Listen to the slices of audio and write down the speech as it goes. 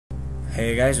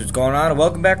Hey guys, what's going on?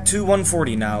 Welcome back to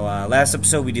 140. Now, last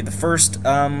episode we did the first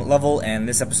level, and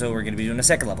this episode we're going to be doing the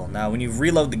second level. Now, when you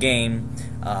reload the game,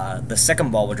 the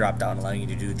second ball will drop down, allowing you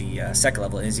to do the second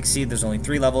level. And as you can see, there's only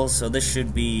 3 levels, so this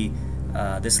should be,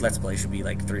 this Let's Play should be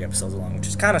like 3 episodes long, which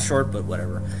is kind of short, but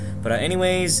whatever. But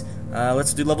anyways,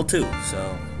 let's do level 2.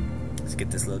 So, let's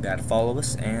get this little guy to follow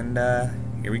us, and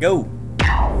here we go.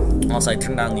 Also, I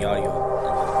turned down the audio a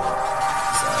little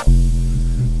bit,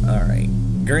 so, alright.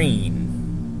 Green.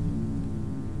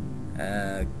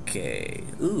 Okay.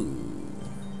 Ooh.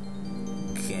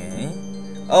 Okay.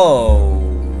 Oh.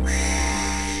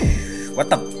 What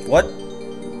the? What?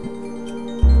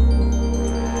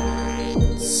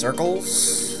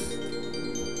 Circles?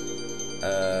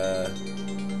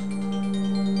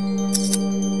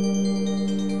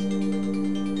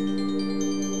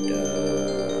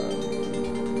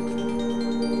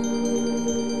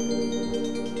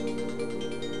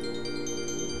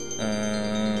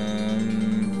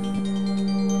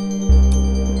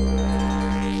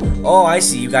 Oh, I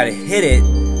see. You gotta hit it.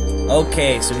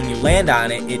 Okay, so when you land on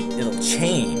it, it'll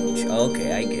change.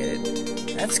 Okay, I get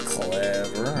it. That's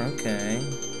clever. Okay.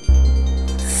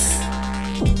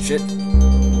 Shit.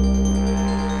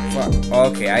 Fuck.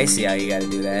 Okay, I see how you gotta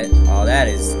do that. Oh, that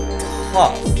is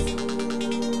tough.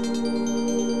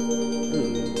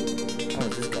 Ooh. How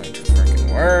is this going to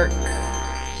freaking work?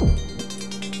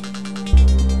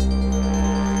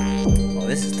 Oh,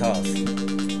 this is tough.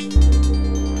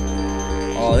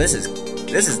 Oh, this is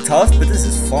tough, but this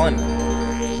is fun.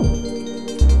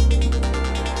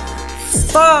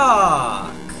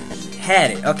 Fuck!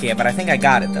 Had it. Okay, but I think I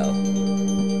got it, though.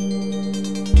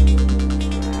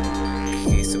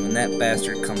 Okay, so when that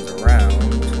bastard comes around...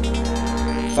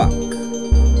 Fuck.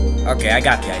 Okay, I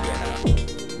got the idea now.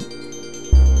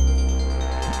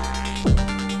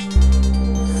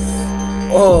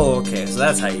 Oh, okay, so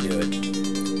that's how you do it.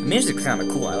 The music's kind of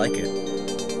cool, I like it.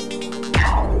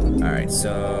 Alright,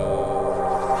 so...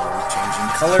 changing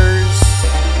colors.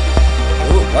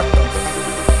 Ooh, what the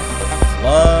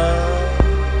fuck?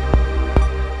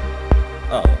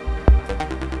 Oh.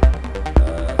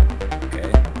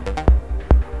 Okay.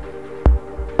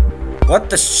 What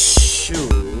the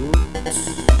shoot?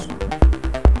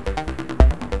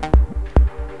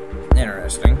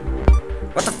 Interesting.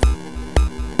 What the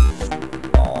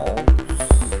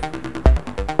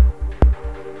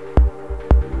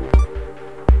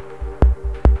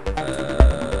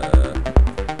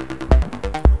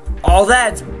Oh,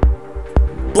 that's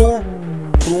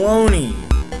baloney.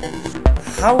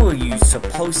 How are you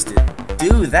supposed to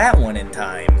do that one in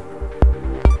time?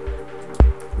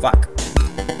 Fuck.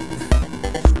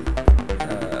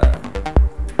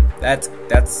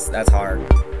 That's hard.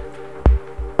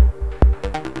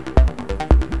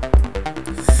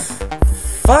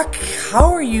 Fuck.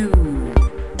 How are you?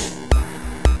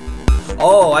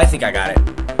 Oh, I think I got it.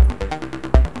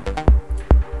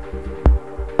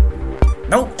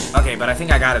 Nope. Okay, but I think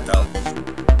I got it, though.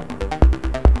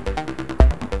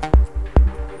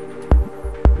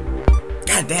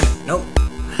 God damn it. Nope.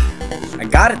 I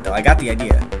got it, though. I got the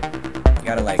idea. You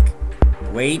gotta, like,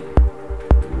 wait.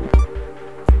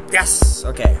 Yes!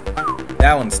 Okay.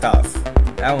 That one's tough.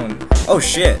 That one... Oh,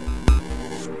 shit.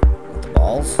 What, the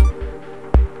balls?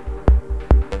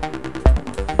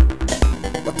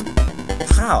 What the...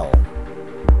 How?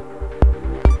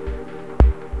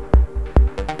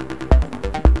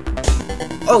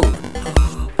 Oh!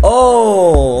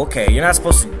 Oh! Okay, you're not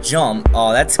supposed to jump.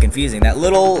 Oh, that's confusing. That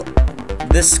little...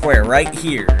 This square right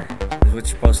here is what you're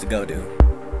supposed to go to.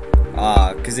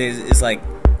 Because it's like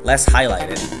less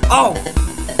highlighted. Oh!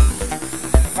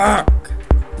 Fuck!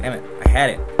 Damn it. I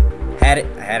had it. I had it.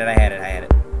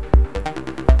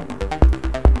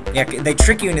 Yeah, they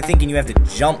trick you into thinking you have to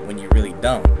jump when you really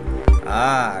don't.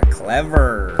 Ah,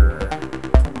 clever.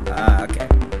 Ah, okay.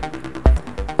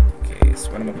 Okay,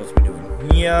 so what am I supposed to be doing?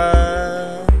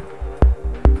 Yeah.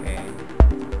 Okay.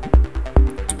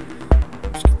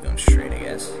 Just keep going straight, I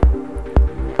guess.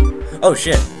 Oh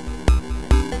shit.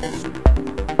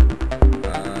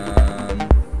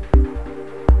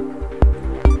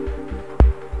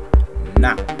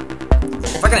 Now.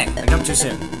 Fucking it. I jumped too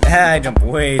soon. I jumped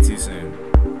way too soon.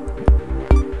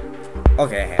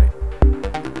 Okay, I had it.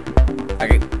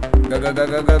 Okay.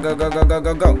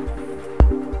 Go.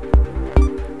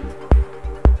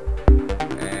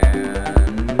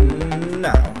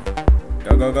 Now.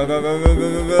 Go.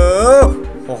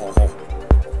 Ho.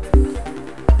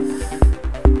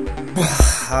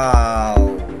 How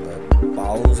the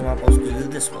balls am I supposed to do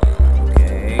this one?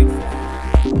 Okay.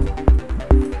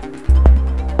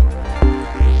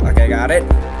 Okay, got it.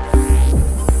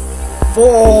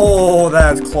 Oh,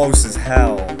 that's close as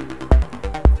hell.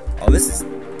 Oh, this is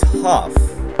tough.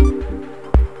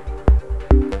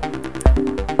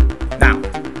 Now.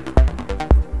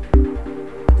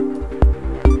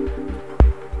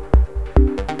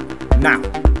 Now.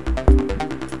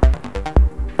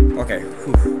 Okay.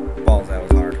 Whew. Balls, that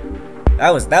was hard.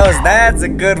 That's a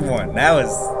good one. That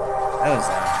was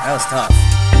tough.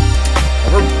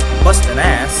 We're busting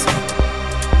ass.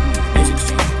 Music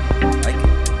exchange. I like it.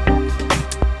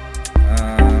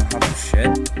 Oh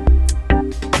shit.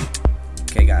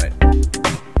 Okay, got it.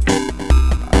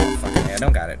 Oh, fucking hey, I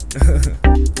don't got it. Fucking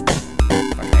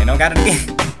hey, I don't got it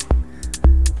again.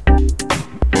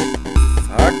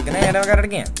 Fucking hey, I don't got it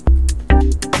again.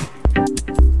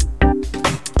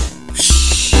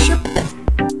 Shit.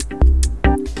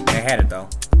 I had it though.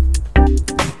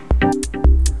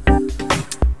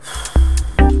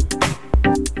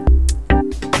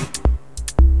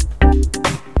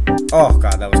 Oh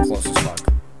god, that was close as fuck.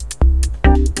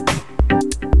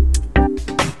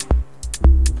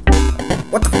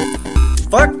 What the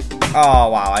fuck? Oh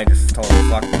wow, I just totally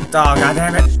fucked. Oh god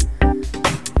damn it.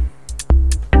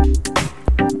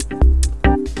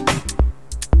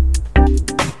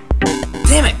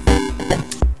 Damn it!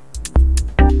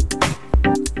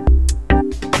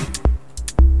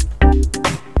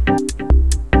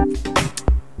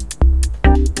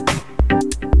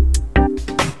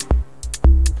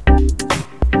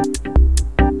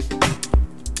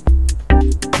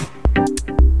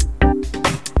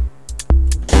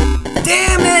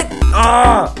 Damn it!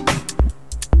 Ah!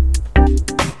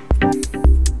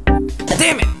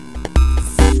 Damn it!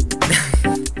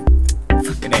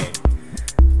 Fucking A.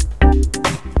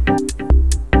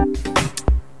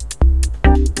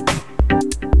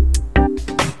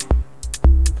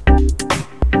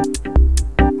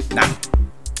 Nah.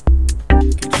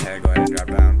 Okay, just had to go ahead and drop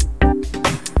down.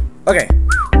 Okay.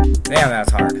 Damn,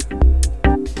 that's hard.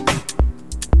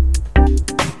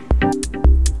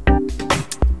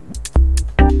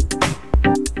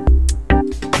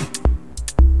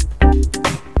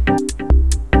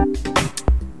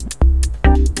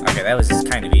 Okay, that was just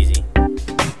kind of easy.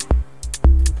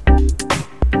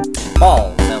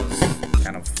 Balls, that was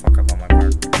kind of fuck up on my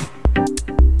part.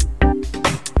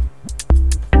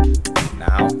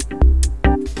 Now.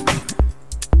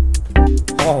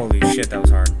 Holy shit, that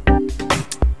was hard.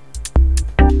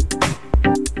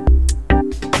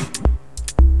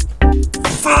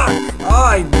 Fuck! Oh,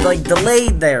 I like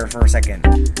delayed there for a second.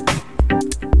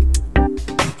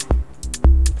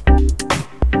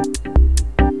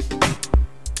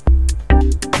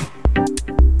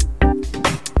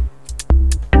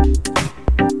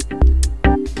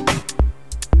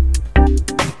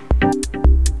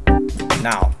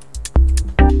 Now.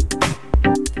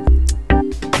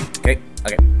 Okay,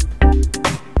 okay.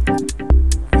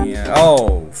 Yeah.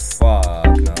 Oh,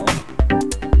 fuck, no.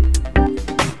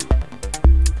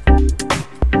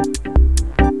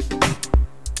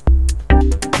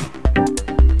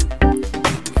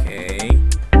 Okay.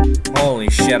 Holy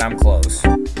shit, I'm close.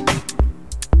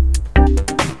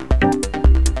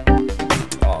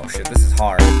 Oh shit, this is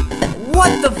hard.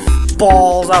 What the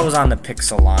balls? I was on the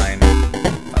pixel line.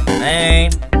 Hey.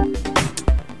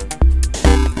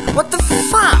 What the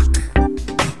fuck?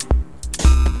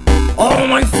 Oh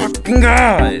my fucking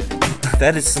god!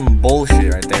 That is some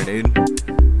bullshit right there, dude.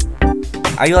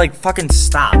 I like fucking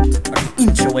stopped an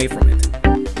inch away from it.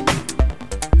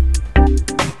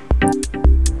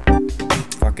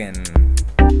 Fucking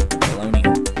baloney.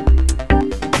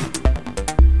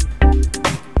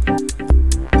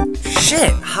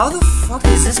 Shit, how the fuck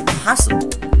is this possible?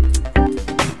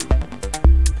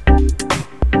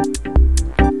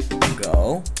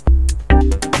 Go.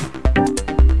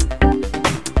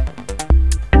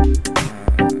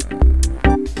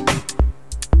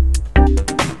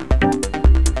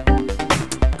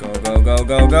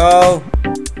 Go, go.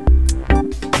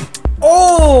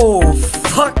 Oh,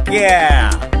 fuck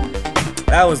yeah.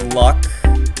 That was luck.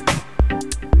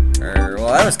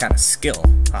 Well, that was kind of skill.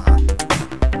 Haha.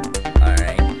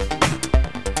 Alright.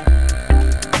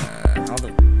 How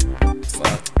the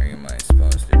fuck am I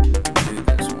supposed to do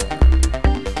this one?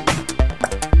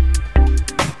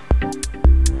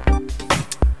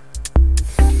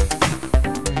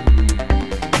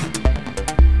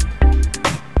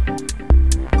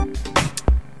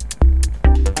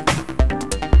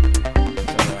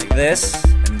 This,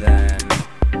 and then...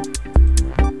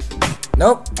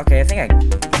 Nope. Okay, I think I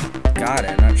got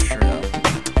it. I'm not sure, though.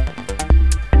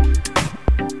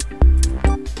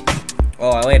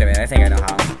 Oh, wait a minute. I think I know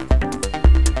how.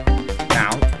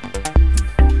 Now.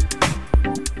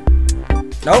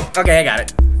 Nope. Okay, I got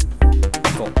it.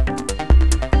 Cool.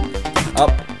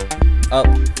 Oh.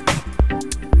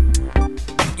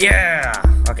 Yeah!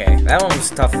 Okay, that one was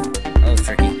tough. That was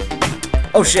tricky.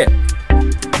 Oh shit!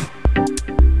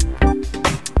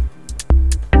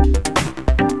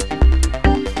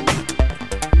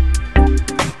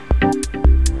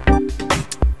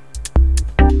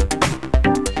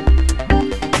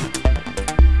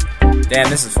 Damn,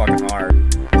 this is fucking hard.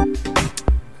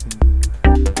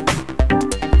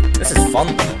 This is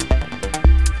fun though.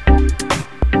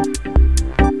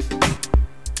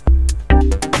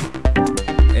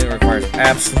 It requires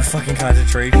absolute fucking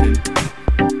concentration.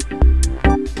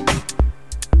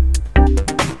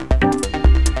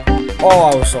 Oh,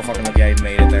 I was so fucking lucky I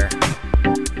made it there.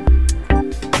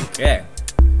 Okay.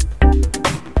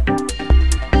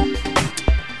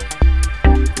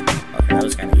 Okay, that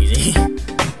was kind of easy.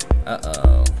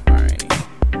 Uh-oh. Alrighty.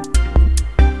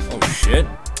 Oh, shit.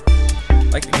 I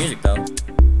like the music, though.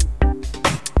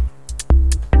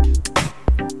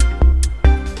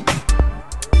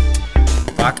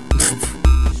 Fuck.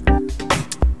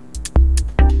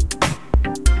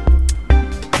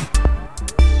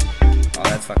 Oh,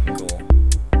 that's fucking cool.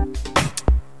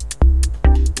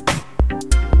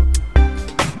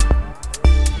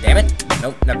 Damn it.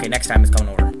 Nope. Okay, next time it's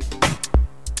coming over.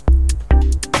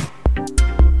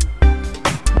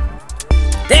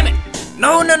 Damn it!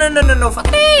 No, no, no, no, no, no,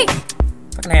 fucking hey!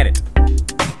 Fucking had it.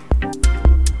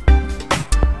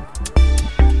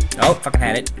 Nope, fucking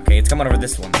had it. Okay, it's coming over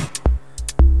this one.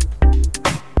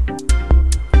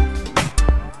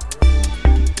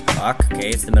 Fuck, okay,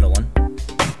 it's the middle one.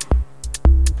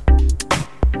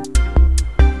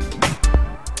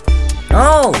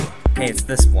 No! Okay, it's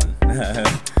this one.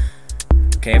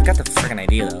 Okay, I've got the freaking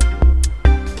idea though.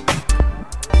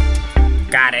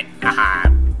 Got it. Haha.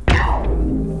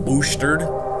 Boosted.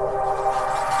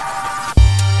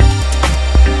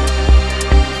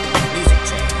 Music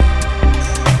change.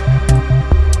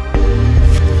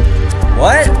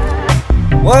 What?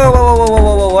 Whoa, whoa, whoa, whoa,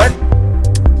 whoa, whoa, what?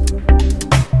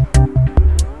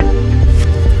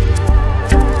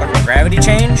 Fucking gravity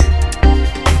change?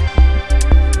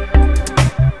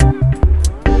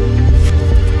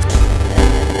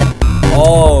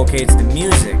 Oh, okay, it's the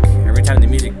music. Every time the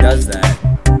music does that.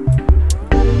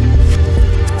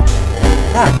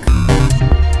 Fuck.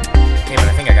 Okay, but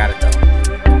I think I got it though.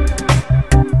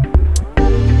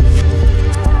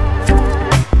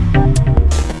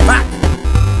 Fuck!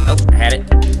 Oh, I had it.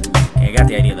 Okay, I got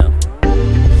the idea though.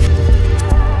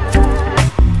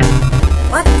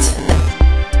 What?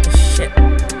 Shit.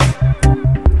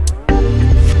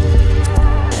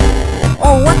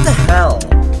 Oh, what the hell?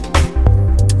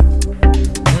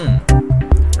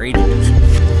 Rage inducing.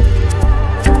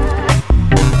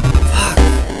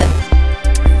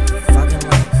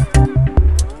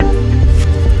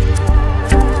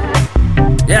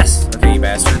 Yes! Okay, you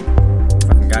bastard.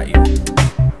 Fucking got you.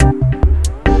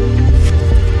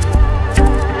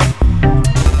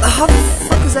 How the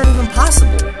fuck is that even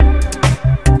possible?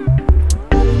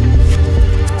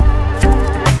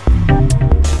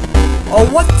 Oh,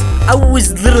 what? I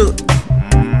was literally...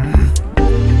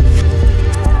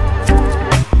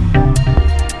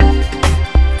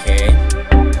 Okay.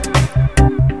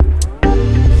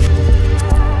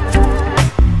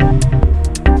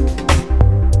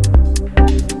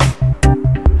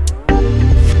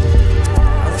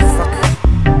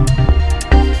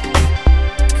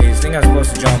 I was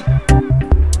supposed to jump.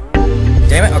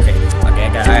 Damn it. Okay. Okay,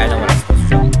 I know what I'm supposed to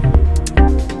jump.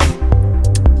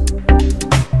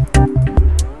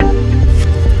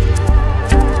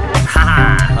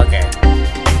 Haha. Okay.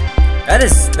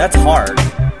 That's hard.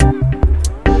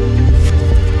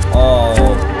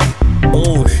 Oh,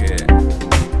 bullshit.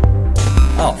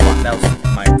 Oh fuck, that was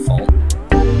my fault.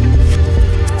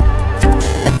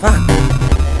 Fuck.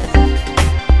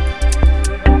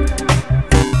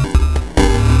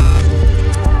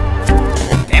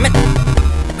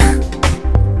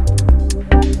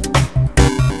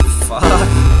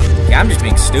 I'm just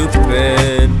being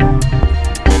stupid.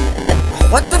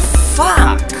 What the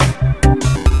fuck?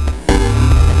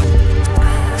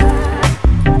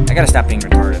 I gotta stop being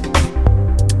retarded.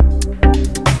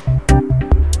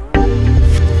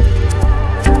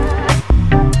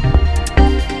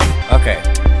 Okay.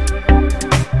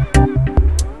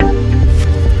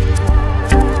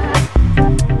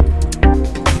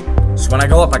 So when I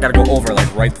go up, I gotta go over,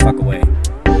 like, right the fuck away.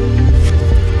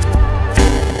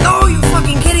 No, you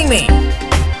fucking kidding me!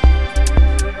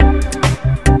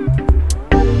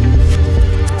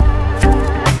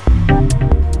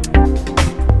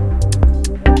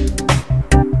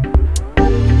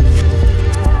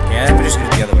 Yeah, I'm just gonna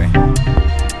do it the other way.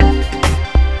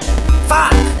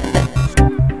 Fuck!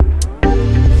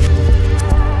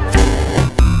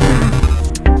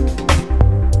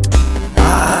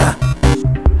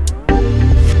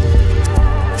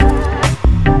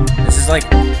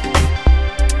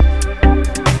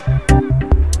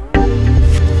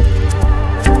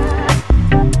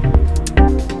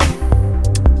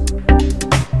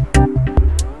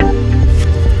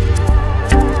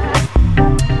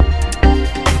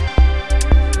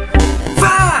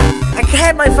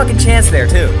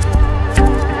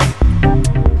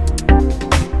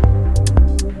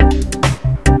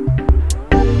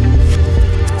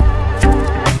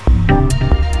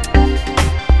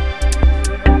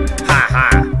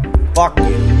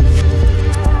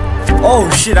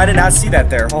 did not see that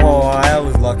there. Oh, I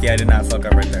was lucky I did not fuck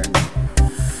up right there.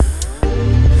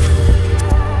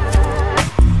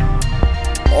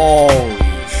 Holy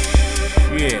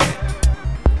shit.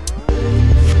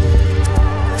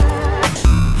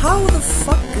 How the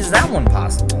fuck is that one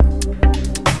possible?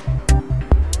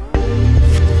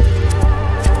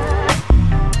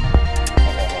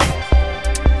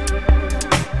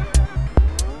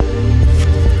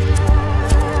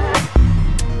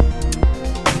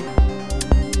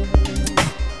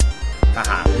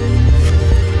 Haha.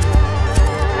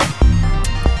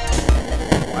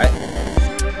 What?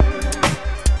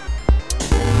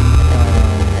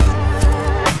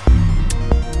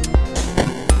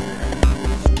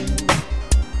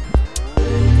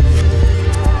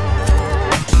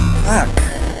 Fuck.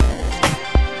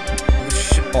 What the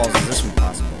shitballs is this one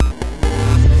possible?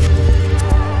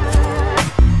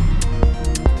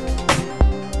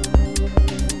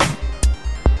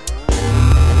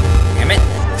 Damn it.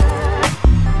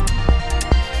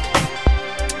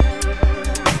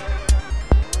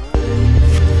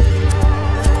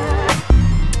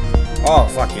 Oh,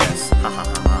 fuck yes. Ha ha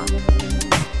ha ha.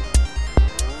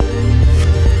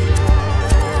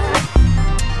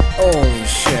 Holy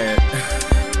shit.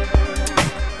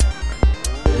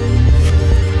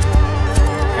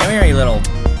 Come here, you little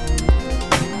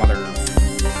motherfucker.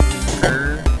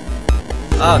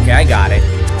 Okay, I got it.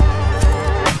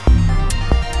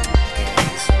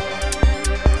 Okay, so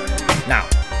now.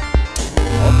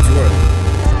 Oh, too early.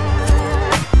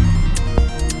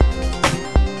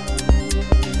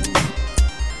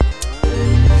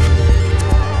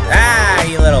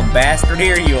 Little bastard,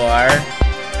 here you are.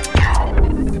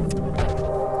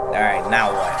 Alright,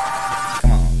 now what?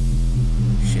 Come on.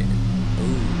 Shit.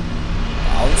 Ooh.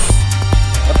 Mouse?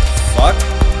 What the fuck?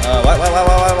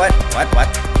 What?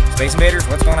 Space Invaders?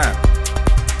 What's going on?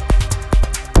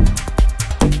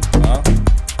 Huh?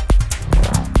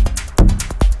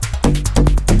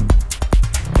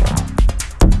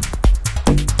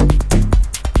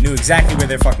 Knew exactly where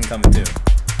they're fucking coming to.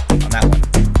 On that one.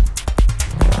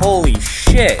 Holy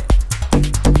shit.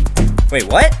 Wait,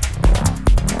 what?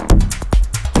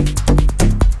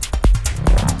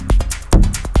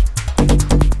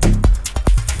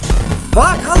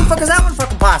 Fuck, how the fuck is that one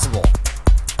fucking possible?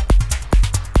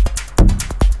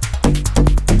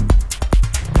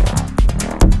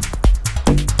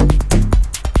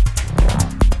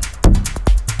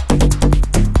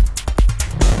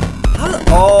 How the,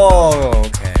 oh,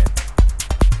 okay.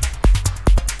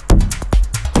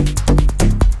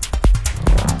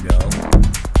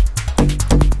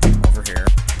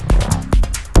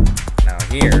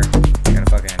 Here, gotta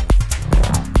fucking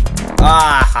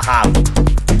haha,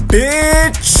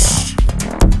 bitch!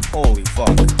 Holy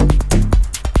fuck!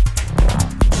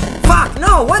 Fuck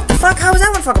no! What the fuck? How is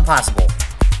that one fucking possible?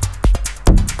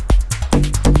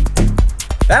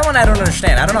 That one I don't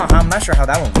understand. I don't know how. I'm not sure how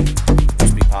that one was supposed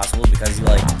to be possible because you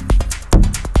like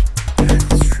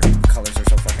these colors are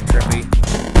so fucking trippy.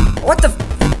 What the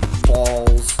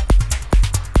balls?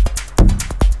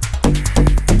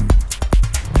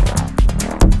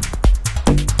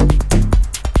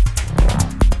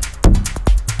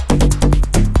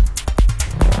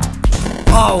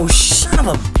 Oh, son of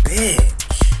a bitch!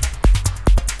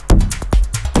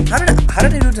 How did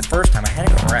I do it the first time? I had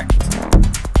it correct.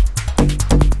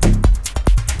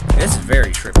 This is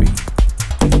very trippy.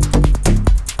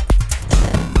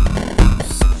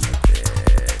 Son of a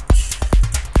bitch.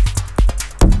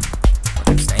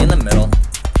 Fucking stay in the middle.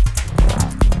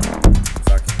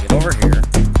 Fucking get over here.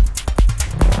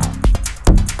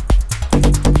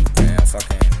 And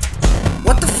fucking...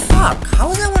 What the fuck?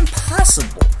 How is that one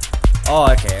possible? Oh,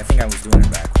 okay, I think I was doing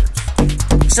it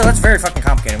backwards. Still, that's very fucking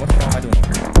complicated. What the hell am I doing over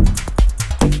here?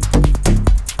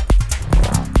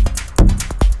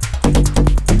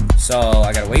 So,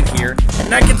 I gotta wait here,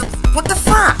 and I get the... What the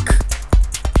fuck?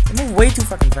 I move way too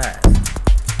fucking fast.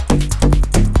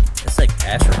 It's like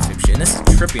asteroid type shit, and this is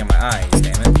trippy on my eyes,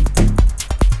 damn it.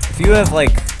 If you have,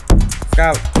 like... I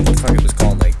forgot what the fuck it was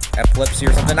called, like, epilepsy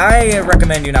or something, I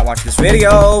recommend you not watch this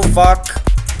video. Fuck.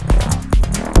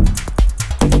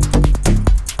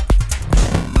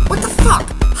 Fuck!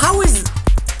 How is...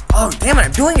 Oh, damn it,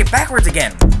 I'm doing it backwards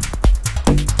again!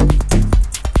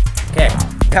 Okay,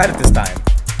 got it this time.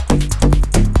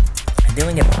 I'm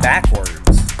doing it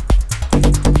backwards.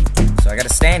 So I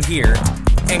gotta stand here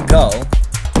and go.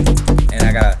 And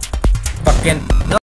I gotta fucking... No.